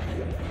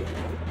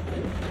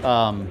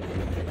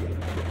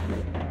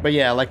 But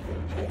yeah, like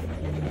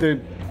the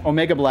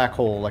Omega black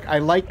hole, like I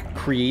like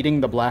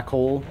creating the black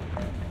hole,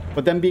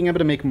 but then being able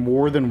to make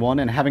more than one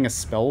and having a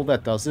spell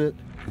that does it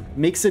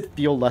makes it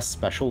feel less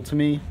special to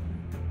me.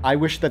 I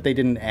wish that they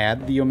didn't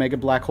add the Omega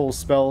black hole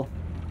spell,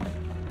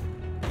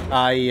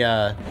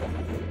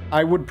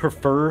 I would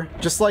prefer,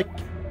 just like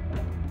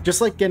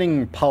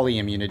getting poly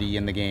immunity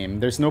in the game.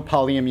 There's no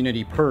poly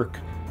immunity perk.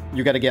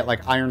 You got to get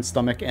like Iron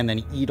Stomach and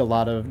then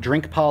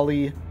drink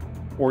poly,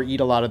 or eat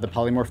a lot of the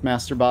Polymorph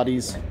Master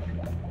bodies.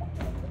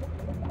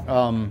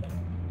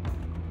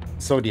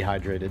 So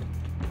dehydrated.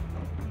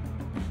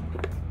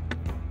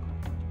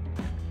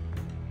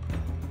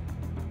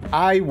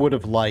 I would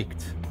have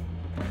liked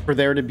for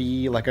there to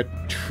be like a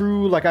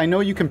true, like, I know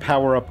you can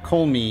power up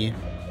Colmy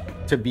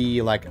to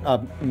be like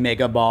a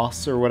mega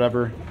boss or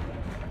whatever,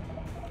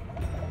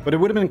 but it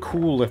would have been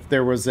cool if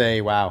there was a,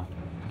 wow,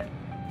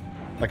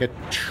 like a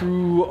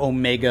true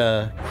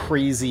Omega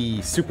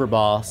crazy super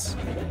boss.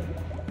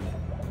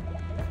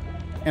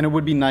 And it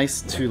would be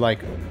nice to like,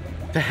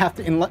 to have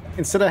to,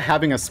 instead of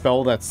having a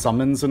spell that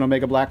summons an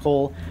Omega Black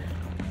Hole,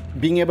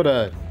 being able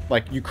to,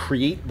 like, you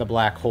create the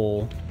Black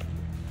Hole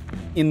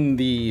in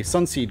the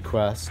Sunseed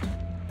quest,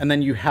 and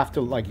then you have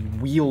to, like,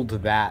 wield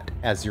that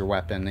as your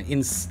weapon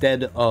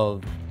instead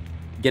of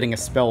getting a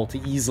spell to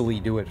easily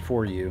do it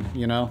for you,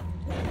 you know?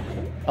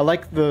 I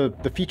like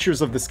the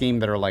features of this game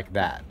that are like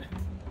that,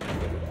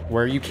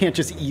 where you can't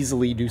just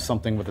easily do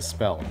something with a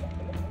spell.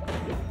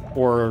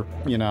 Or,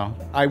 you know,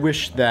 I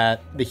wish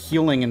that the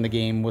healing in the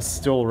game was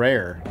still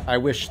rare. I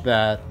wish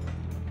that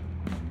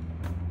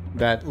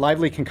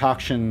Lively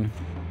Concoction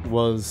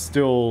was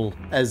still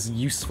as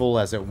useful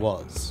as it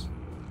was.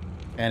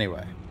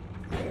 Anyway.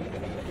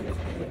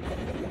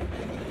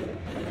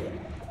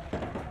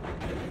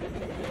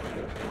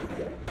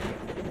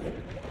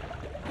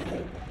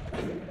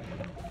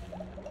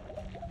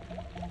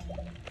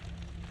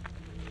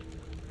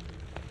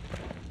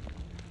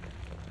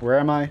 Where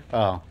am I?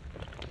 Oh.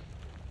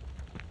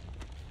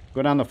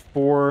 Go down to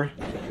 4.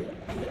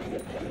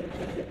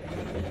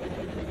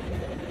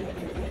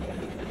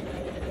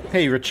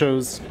 Hey,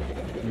 Richos.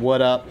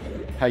 What up?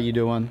 How you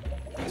doing?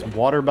 It's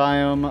water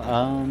biome.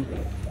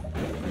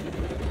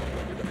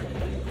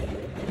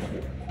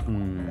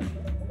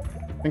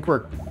 I think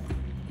we're...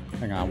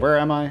 Hang on, where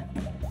am I?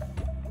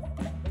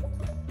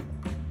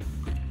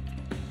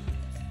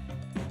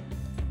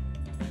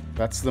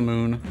 That's the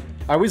moon.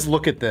 I always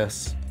look at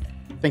this,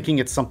 thinking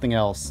it's something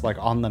else, like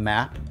on the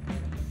map.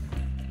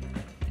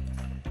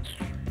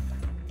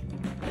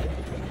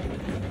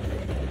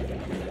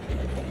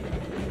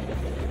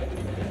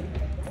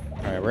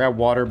 Alright, we're at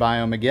water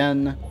biome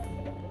again.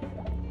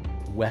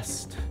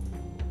 West.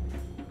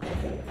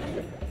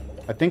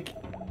 I think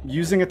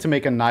using it to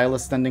make a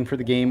nihilist ending for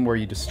the game where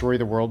you destroy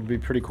the world would be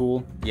pretty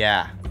cool.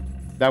 Yeah,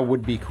 that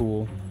would be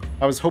cool.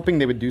 I was hoping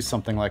they would do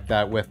something like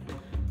that with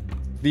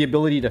the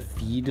ability to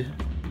feed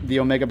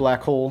the Omega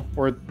Black Hole,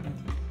 or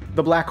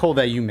the black hole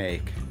that you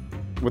make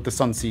with the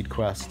Sunseed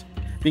quest.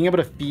 Being able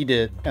to feed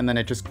it, and then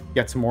it just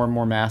gets more and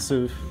more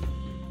massive.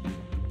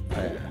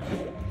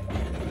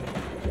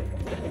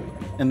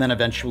 And then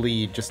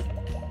eventually just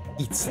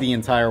eats the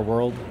entire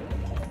world.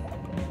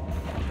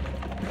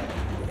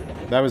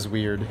 That was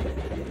weird.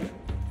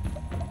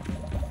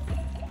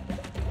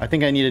 I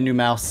think I need a new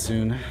mouse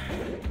soon.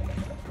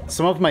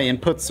 Some of my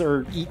inputs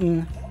are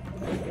eaten.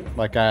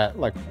 Like,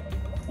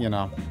 you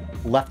know,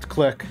 left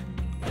click.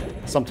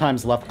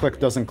 Sometimes left click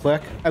doesn't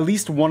click. At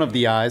least one of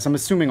the eyes, I'm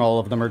assuming all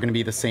of them are going to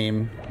be the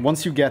same.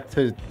 Once you get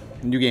to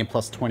New Game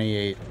Plus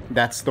 28,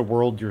 that's the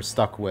world you're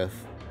stuck with.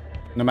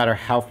 No matter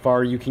how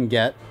far you can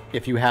get,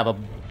 if you have a...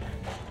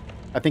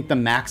 I think the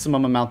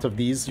maximum amount of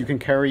these you can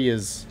carry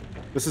is...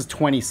 This is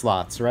 20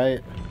 slots,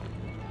 right?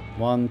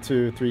 1,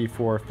 2, 3,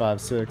 4,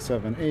 5, 6,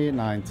 7, 8,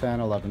 9, 10,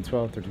 11,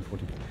 12, 13,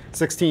 14,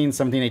 16,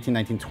 17, 18,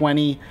 19,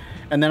 20.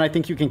 And then I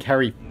think you can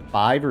carry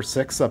 5 or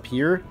 6 up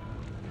here.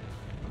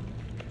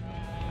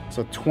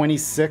 So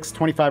 26,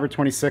 25 or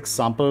 26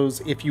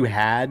 Sampos. If you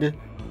had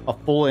a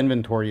full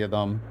inventory of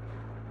them,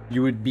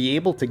 you would be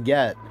able to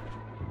get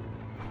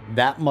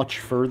that much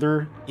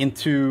further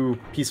into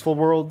Peaceful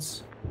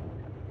Worlds.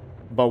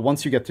 But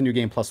once you get to New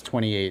Game Plus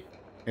 28,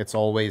 it's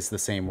always the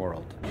same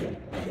world.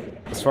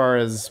 As far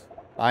as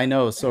I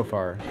know so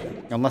far.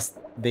 Unless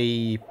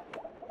they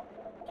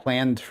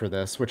planned for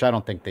this, which I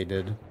don't think they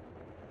did.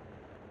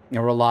 It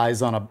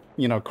relies on a,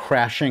 you know,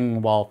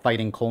 crashing while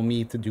fighting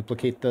Colmy to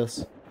duplicate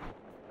this.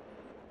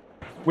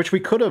 Which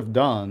we could have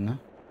done.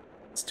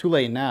 It's too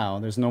late now.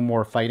 There's no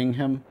more fighting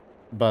him.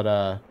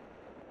 But,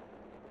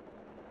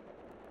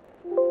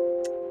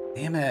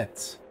 damn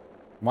it.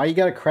 Why you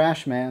gotta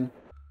crash, man?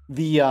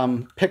 The,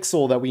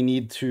 pixel that we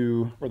need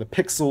to... Or the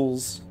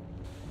pixels...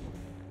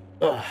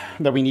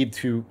 that we need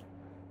to...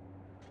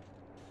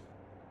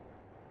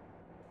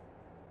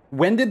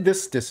 When did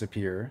this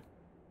disappear?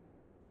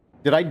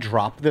 Did I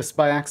drop this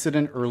by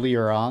accident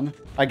earlier on?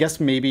 I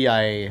guess maybe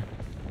I...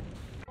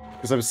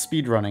 Because I was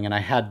speedrunning and I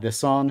had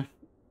this on.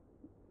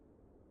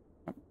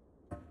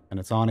 And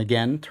it's on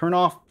again. Turn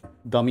off,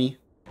 dummy.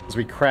 Because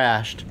we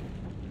crashed.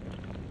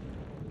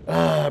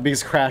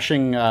 Because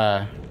crashing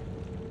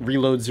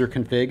reloads your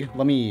config.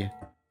 Let me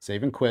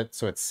save and quit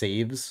so it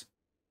saves.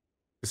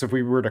 Because if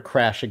we were to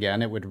crash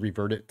again, it would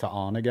revert it to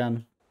on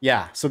again.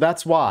 Yeah, so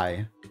that's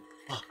why.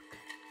 Fuck.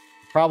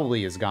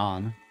 Probably is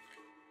gone.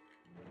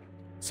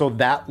 So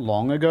that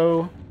long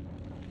ago?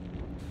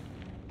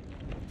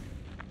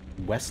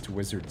 West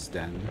Wizard's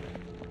Den.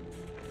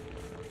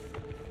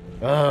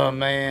 Oh,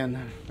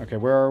 man. Okay,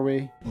 where are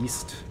we?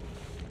 East.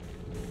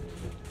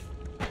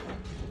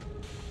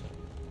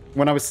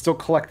 When I was still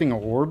collecting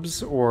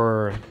orbs,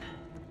 or...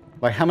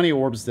 Like, how many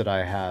orbs did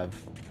I have?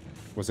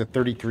 Was it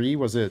 33?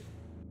 Was it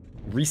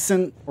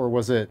recent, or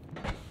was it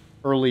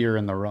earlier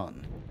in the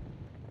run?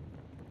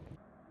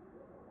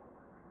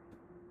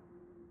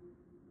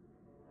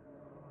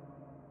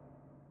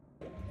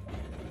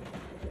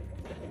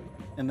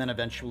 And then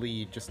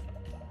eventually just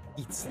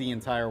eats the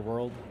entire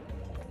world.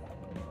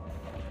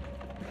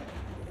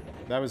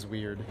 That was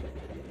weird.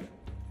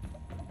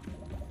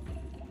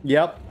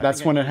 Yep,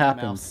 that's when it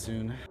happens.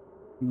 Soon.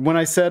 When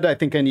I said I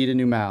think I need a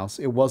new mouse,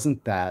 it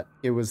wasn't that.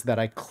 It was that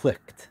I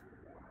clicked.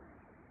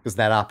 Because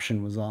that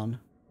option was on.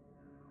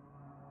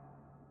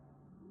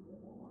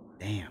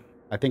 Damn.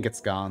 I think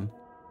it's gone.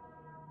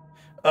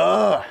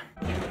 Ugh!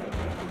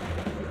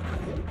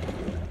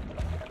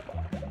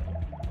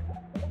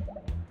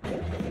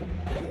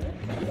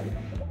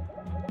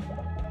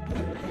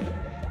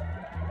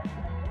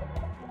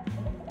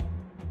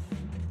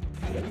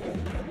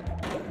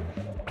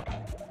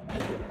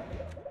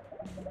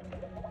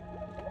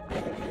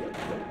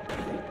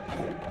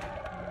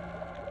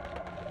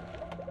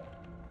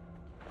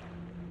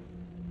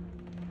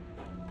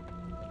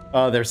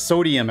 There's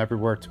sodium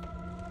everywhere.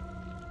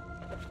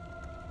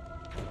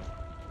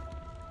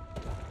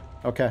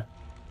 Okay.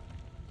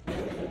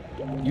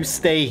 You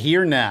stay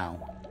here now.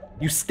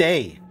 You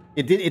stay.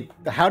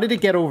 How did it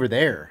get over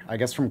there? I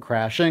guess from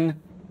crashing?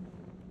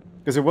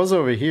 Because it was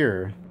over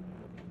here.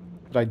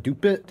 Did I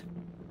dupe it?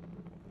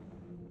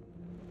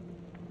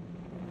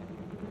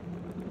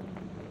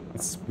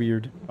 It's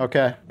weird.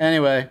 Okay.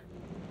 Anyway.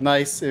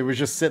 Nice. It was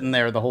just sitting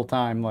there the whole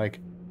time, like,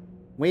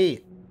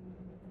 wait.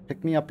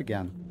 Pick me up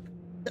again.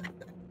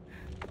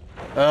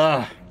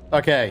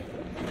 Okay.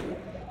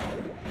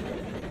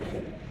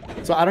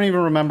 So I don't even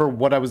remember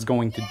what I was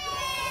going to do.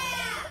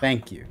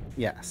 Thank you.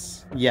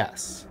 Yes.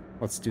 Yes.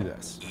 Let's do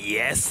this.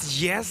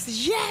 Yes,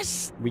 yes,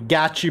 yes! We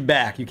got you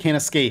back. You can't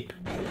escape.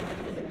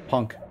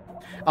 Punk.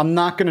 I'm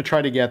not going to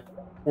try to get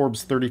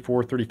orbs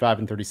 34, 35,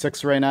 and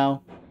 36 right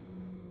now.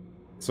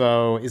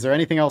 So, is there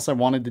anything else I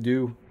wanted to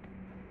do?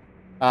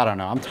 I don't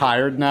know. I'm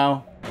tired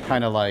now.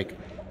 Kind of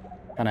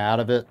out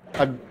of it.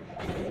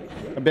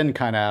 I've been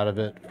kind of out of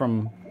it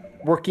from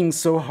working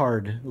so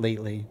hard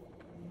lately.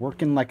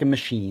 Working like a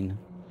machine.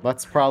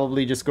 Let's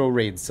probably just go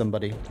raid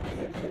somebody.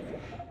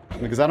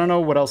 Because I don't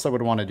know what else I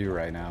would want to do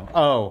right now.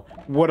 Oh,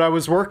 what I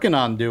was working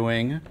on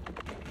doing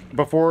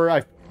before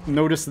I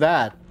noticed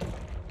that.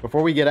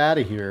 Before we get out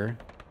of here.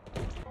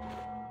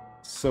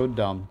 So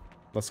dumb.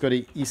 Let's go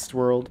to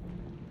Eastworld.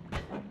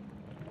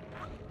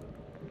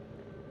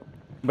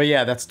 But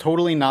yeah, that's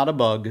totally not a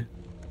bug.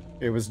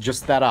 It was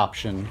just that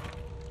option.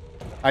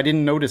 I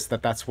didn't notice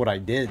that that's what I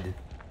did.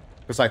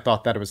 Because I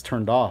thought that it was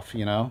turned off,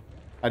 you know?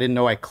 I didn't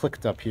know I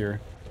clicked up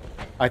here.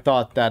 I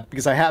thought that,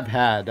 because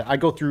I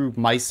go through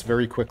mice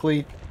very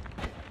quickly.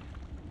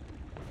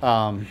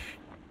 And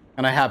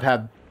I have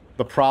had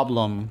the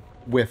problem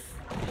with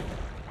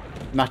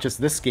not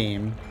just this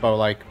game, but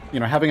like, you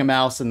know, having a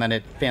mouse and then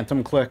it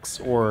phantom clicks,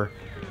 or,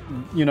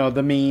 you know,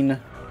 the main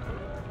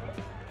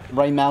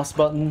right mouse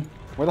button.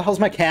 Where the hell's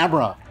my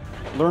camera?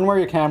 Learn where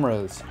your camera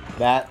is.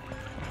 That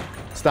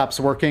stops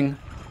working.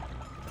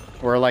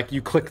 Or like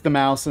you click the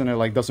mouse and it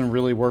like doesn't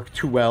really work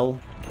too well.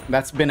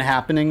 That's been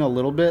happening a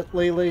little bit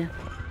lately.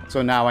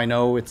 So now I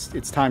know it's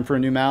time for a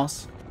new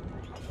mouse.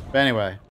 But anyway,